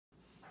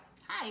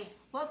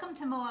Welcome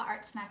to MOA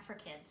Art Snack for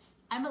Kids.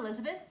 I'm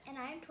Elizabeth. And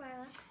I'm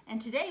Twyla.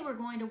 And today we're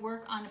going to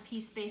work on a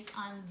piece based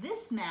on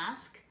this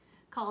mask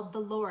called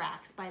The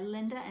Lorax by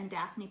Linda and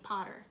Daphne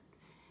Potter.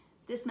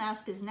 This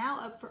mask is now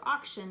up for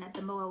auction at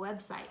the MOA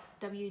website,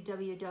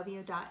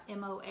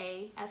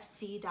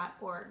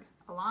 www.moafc.org,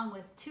 along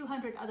with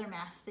 200 other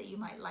masks that you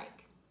might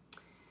like.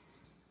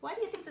 Why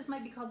do you think this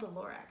might be called The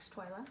Lorax,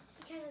 Twyla?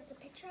 Because it's a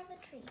picture of a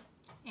tree.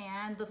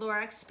 And the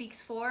Lorax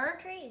speaks for?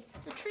 Trees.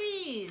 The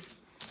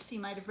trees. So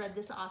you might have read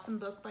this awesome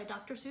book by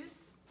Dr.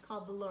 Seuss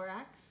called The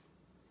Lorax.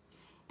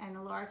 And the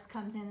Lorax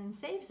comes in and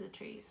saves the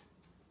trees.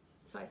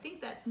 So I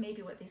think that's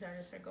maybe what these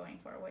artists are going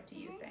for. What do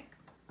you think?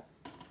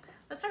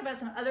 Let's talk about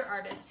some other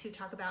artists who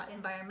talk about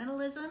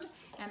environmentalism,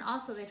 and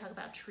also they talk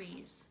about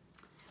trees.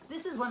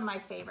 This is one of my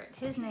favorite.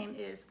 His name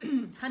is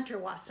Hunter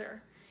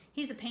Wasser.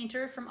 He's a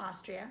painter from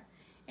Austria,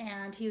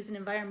 and he was an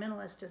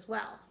environmentalist as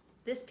well.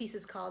 This piece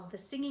is called The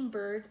Singing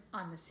Bird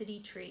on the City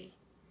Tree.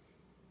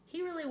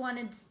 He really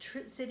wanted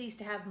cities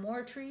to have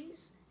more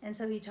trees, and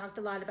so he talked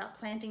a lot about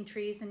planting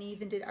trees, and he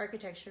even did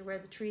architecture where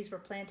the trees were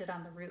planted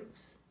on the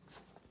roofs.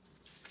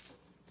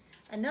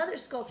 Another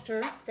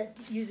sculptor that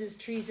uses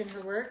trees in her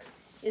work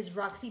is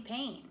Roxy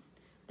Payne.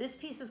 This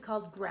piece is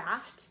called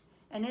Graft,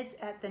 and it's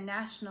at the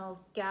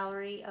National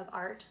Gallery of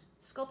Art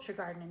Sculpture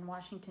Garden in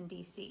Washington,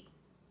 D.C.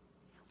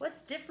 What's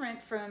different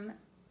from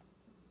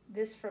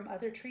this from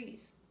other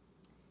trees?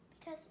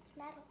 Because it's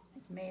metal.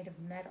 It's made of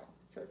metal.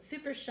 So it's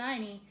super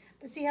shiny,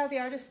 but see how the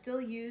artist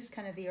still used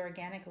kind of the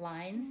organic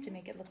lines to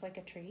make it look like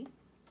a tree?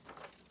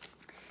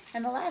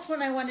 And the last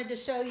one I wanted to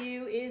show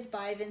you is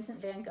by Vincent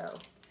van Gogh.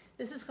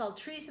 This is called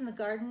Trees in the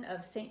Garden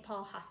of St.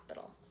 Paul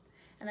Hospital.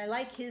 And I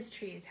like his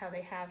trees, how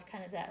they have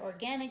kind of that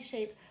organic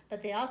shape,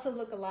 but they also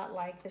look a lot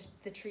like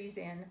the trees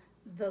in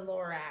the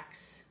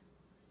Lorax.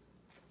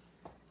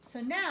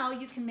 So now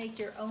you can make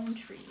your own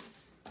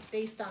trees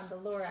based on the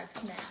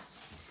Lorax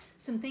mask.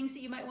 Some things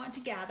that you might want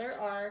to gather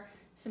are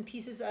some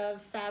pieces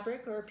of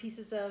fabric or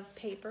pieces of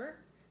paper,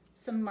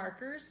 some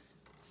markers.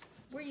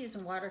 We're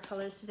using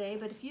watercolors today,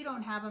 but if you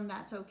don't have them,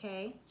 that's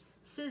okay.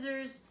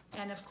 Scissors,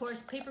 and of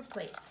course, paper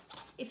plates.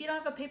 If you don't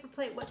have a paper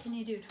plate, what can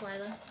you do,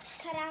 Twyla?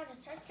 Cut out a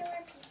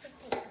circular piece of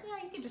paper. Yeah,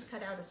 you can just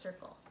cut out a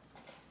circle.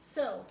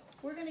 So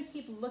we're going to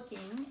keep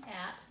looking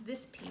at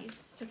this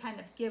piece to kind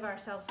of give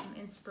ourselves some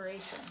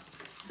inspiration.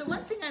 So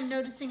one thing I'm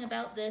noticing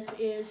about this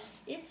is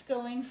it's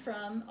going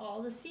from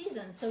all the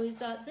seasons. So we've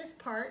got this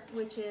part,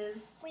 which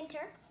is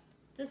winter,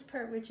 this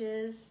part, which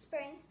is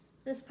spring,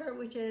 this part,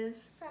 which is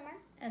summer,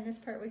 and this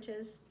part, which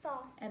is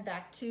fall, and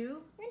back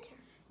to winter.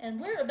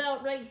 And we're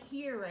about right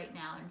here right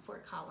now in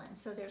Fort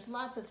Collins. So there's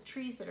lots of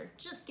trees that are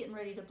just getting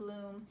ready to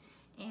bloom,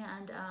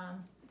 and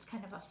it's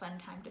kind of a fun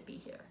time to be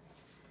here.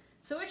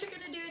 So what you're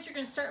going to do is you're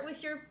going to start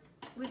with your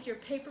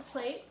paper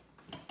plate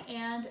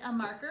and a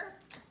marker.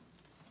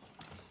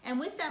 And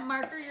with that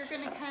marker, you're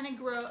going to kind of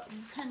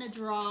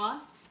draw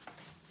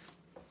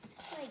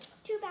like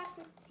two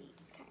backward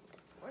C's, kind of,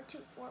 or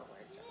two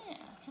forwards. Yeah,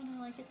 kind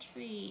of like a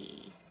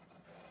tree.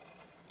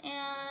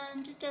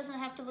 And it doesn't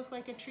have to look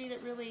like a tree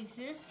that really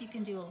exists. You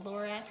can do a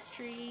Lorax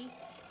tree.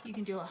 You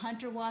can do a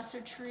Hunter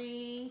Wasser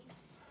tree.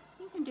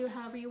 You can do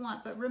however you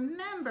want. But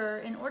remember,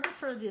 in order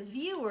for the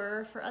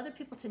viewer, for other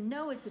people to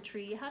know it's a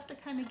tree, you have to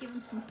kind of give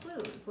them some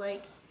clues.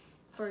 Like,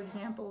 for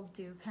example,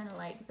 do kind of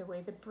like the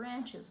way the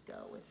branches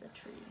go with the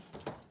tree.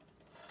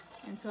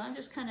 And so I'm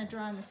just kind of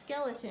drawing the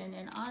skeleton,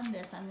 and on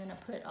this I'm going to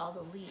put all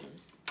the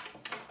leaves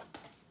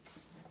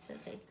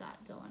that they've got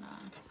going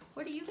on.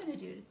 What are you going to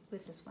do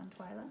with this one,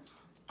 Twyla?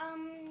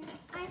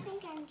 I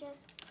think I'm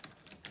just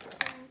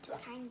going to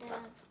kind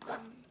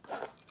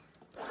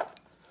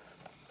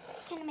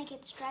of make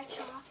it stretch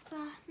off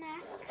the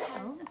mask,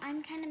 because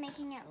I'm kind of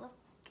making it look,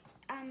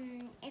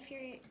 if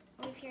you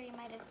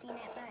might have seen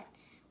it, but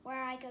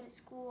where I go to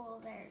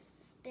school, there's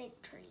this big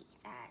tree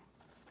that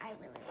I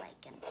really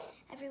like, and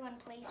everyone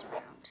plays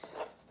around,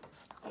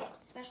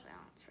 especially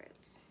on its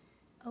roots.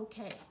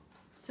 Okay,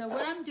 so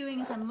what I'm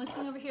doing is I'm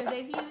looking over here.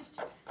 They've used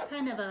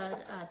kind of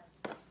a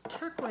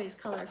turquoise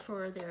color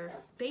for their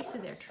base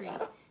of their tree.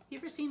 You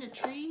ever seen a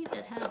tree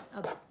that had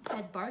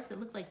bark that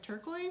looked like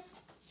turquoise?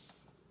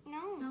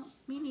 No. No,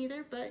 me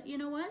neither, but you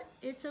know what?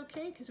 It's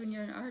okay, because when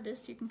you're an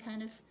artist, you can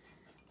kind of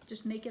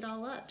just make it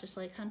all up, just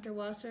like Hunter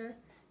Wasser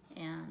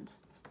and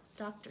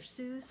Dr.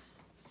 Seuss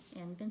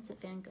and Vincent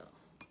van Gogh.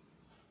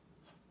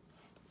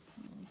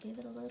 I'm going to give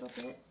it a little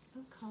bit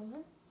of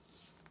color.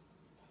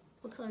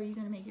 What color are you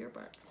going to make your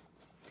bark?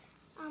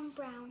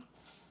 Brown.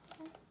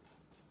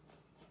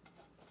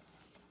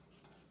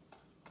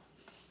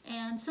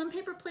 And some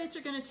paper plates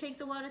are going to take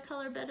the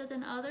watercolor better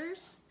than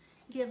others.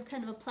 If you have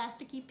kind of a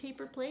plasticky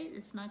paper plate,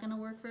 it's not going to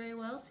work very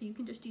well, so you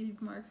can just use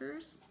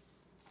markers.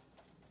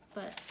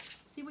 But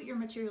see what your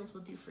materials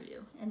will do for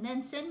you. And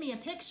then send me a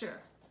picture.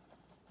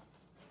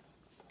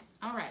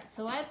 All right,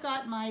 so I've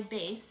got my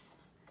base.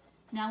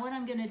 Now what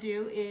I'm going to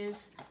do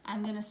is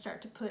I'm going to start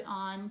to put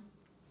on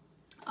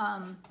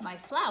my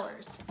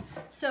flowers.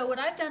 So what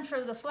I've done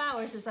for the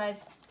flowers is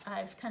I've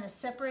kind of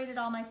separated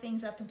all my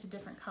things up into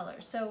different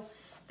colors. So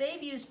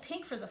they've used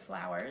pink for the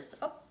flowers.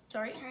 Oh,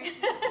 Sorry. Sorry.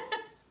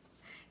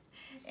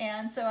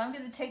 And so I'm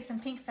going to take some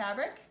pink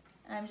fabric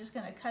and I'm just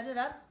going to cut it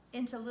up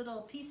into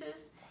little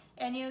pieces.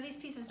 And you know, these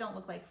pieces don't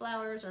look like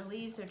flowers or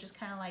leaves, they're just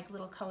kind of like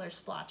little color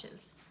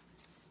splotches.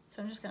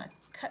 So I'm just going to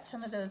cut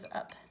some of those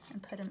up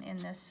and put them in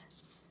this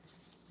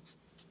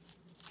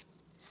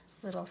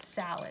little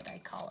salad, I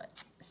call it,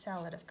 a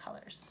salad of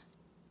colors.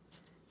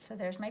 So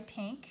there's my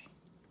pink.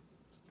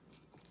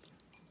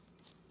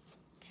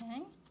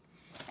 Okay.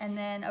 And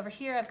then over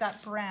here I've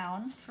got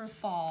brown for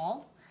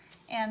fall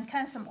and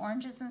kind of some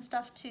oranges and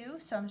stuff too.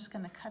 So I'm just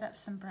going to cut up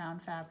some brown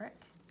fabric.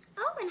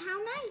 Oh, and how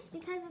nice,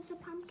 because it's a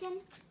pumpkin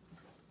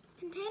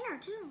container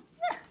too.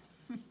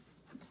 Yeah.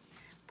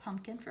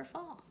 Pumpkin for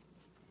fall.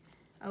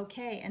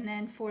 Okay, and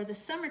then for the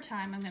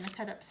summertime, I'm going to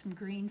cut up some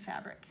green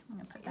fabric. I'm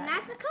going to put that And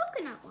that's in a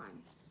coconut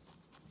one.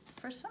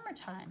 for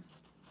summertime.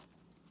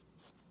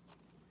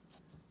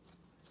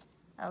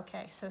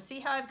 Okay, so see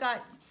how I've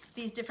got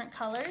these different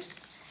colors?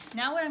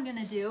 Now what I'm going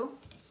to do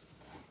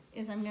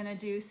is I'm going to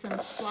do some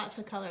splots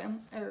of color,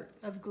 or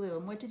of glue.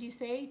 And what did you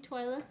say,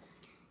 Twyla,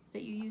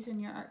 that you use in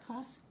your art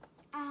class?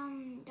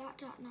 Dot,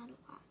 dot, not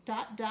a lot.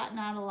 Dot, dot,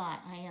 not a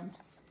lot. I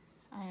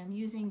am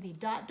using the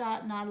dot,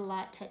 dot, not a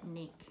lot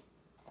technique,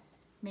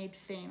 made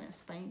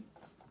famous by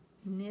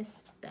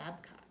Miss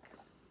Babcock.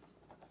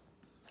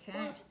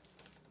 Okay.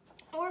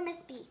 Or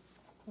Miss B.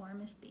 Or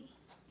Miss B.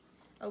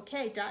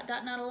 Okay, dot,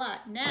 dot, not a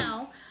lot.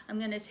 Now I'm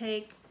going to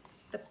take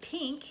the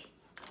pink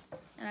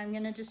and I'm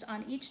going to just,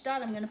 on each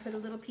dot, I'm going to put a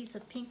little piece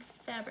of pink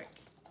fabric.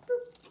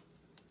 Boop.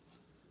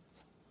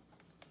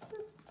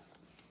 Boop.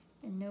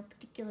 In no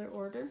particular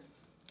order.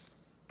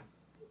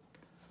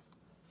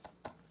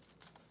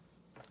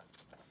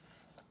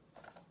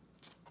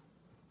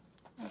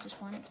 I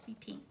just want it to be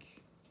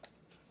pink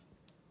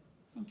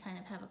and kind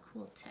of have a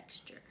cool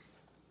texture.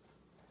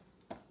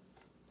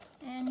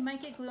 And you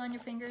might get glue on your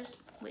fingers.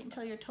 Wait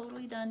until you're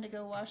totally done to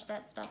go wash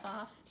that stuff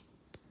off,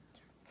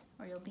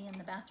 or you'll be in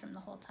the bathroom the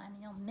whole time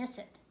and you'll miss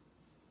it.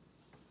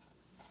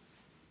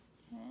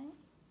 Okay.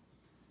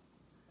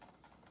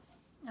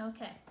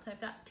 Okay, so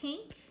I've got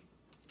pink.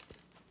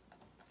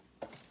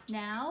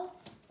 Now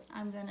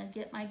I'm gonna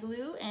get my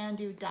glue and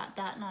do dot,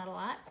 dot, not a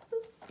lot.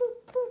 Boop,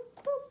 boop,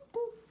 boop, boop,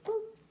 boop,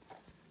 boop.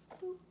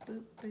 Boop,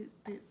 boop, boop,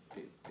 boop,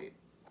 boop, boop,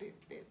 boop,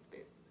 boop,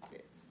 boop,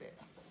 boop, boop.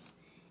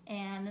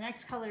 And the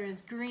next color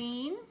is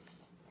green.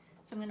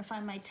 So I'm going to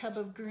find my tub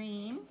of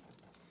green.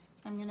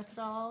 I'm going to put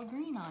all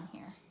green on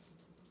here.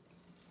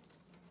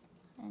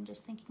 And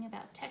just thinking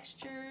about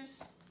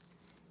textures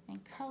and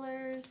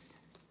colors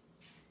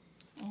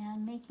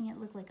and making it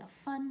look like a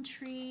fun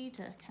tree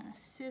to kind of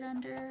sit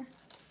under.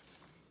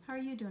 How are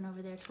you doing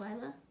over there,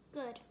 Twyla?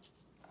 Good.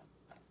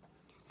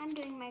 I'm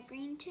doing my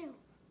green too.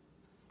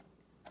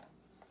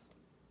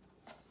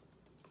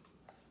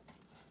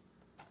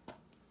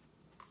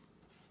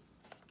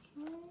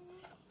 Okay.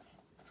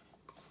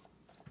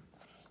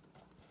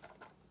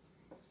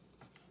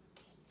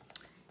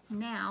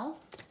 Now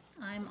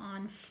I'm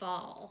on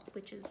fall,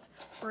 which is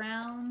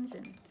browns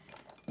and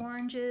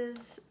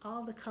oranges,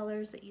 all the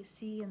colors that you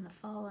see in the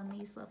fall on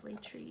these lovely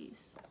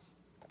trees.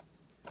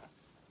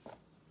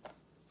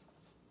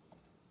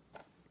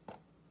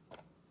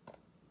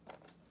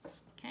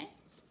 Okay,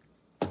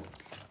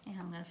 and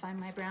I'm going to find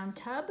my brown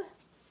tub,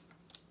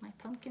 my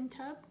pumpkin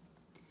tub,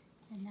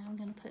 and now I'm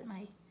going to put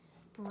my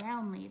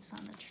brown leaves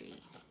on the tree,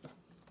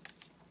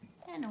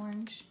 and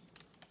orange.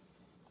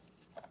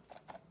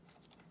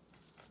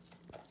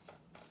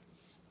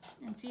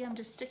 And see, I'm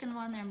just sticking them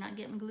on there. I'm not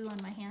getting glue on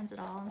my hands at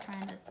all. I'm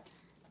trying to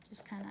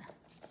just kind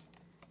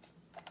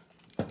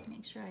of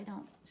make sure I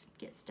don't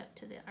get stuck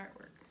to the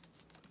artwork.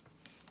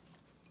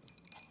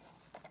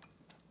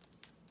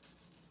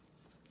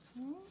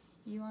 Okay.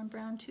 You on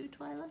brown too,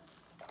 Twyla?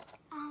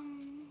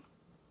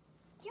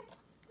 Yep.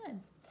 Good.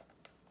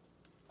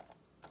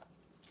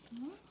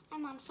 Okay.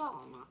 I'm on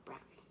fall, not brown.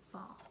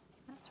 Fall,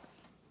 that's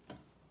right.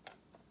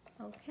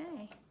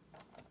 Okay.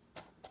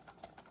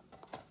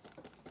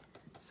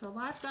 So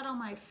I've got all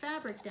my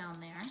fabric down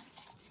there,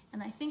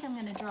 and I think I'm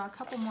going to draw a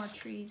couple more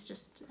trees,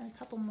 just a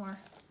couple more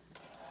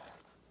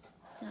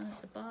down at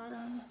the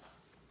bottom,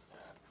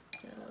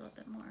 get a little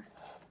bit more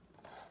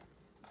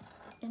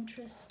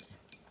interest.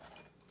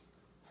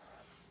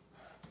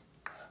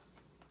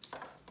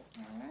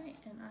 All right,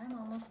 and I'm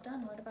almost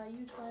done. What about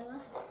you, Twyla?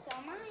 So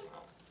am I.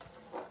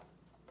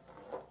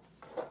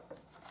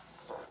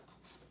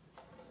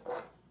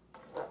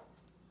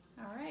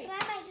 All right.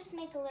 But I might just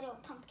make a little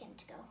pumpkin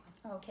to go.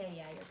 Okay,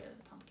 yeah, you're good at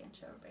the pumpkin.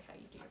 Show everybody how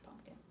you do your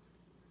pumpkin.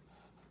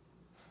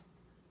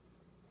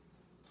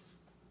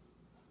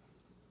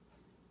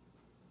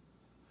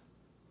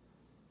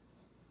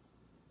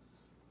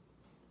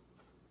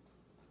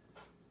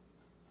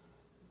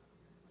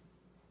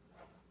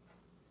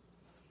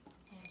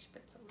 And she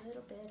puts a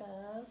little bit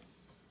of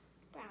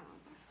Brown.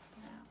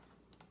 brown.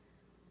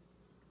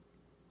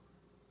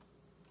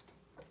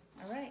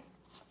 All right.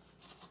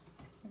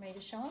 You ready to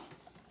show them?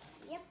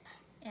 Yep.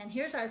 And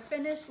here's our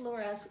finished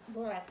Lorax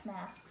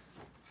masks.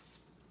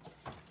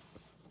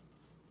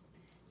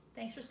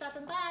 Thanks for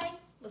stopping by.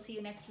 We'll see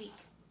you next week.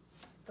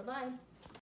 Bye-bye.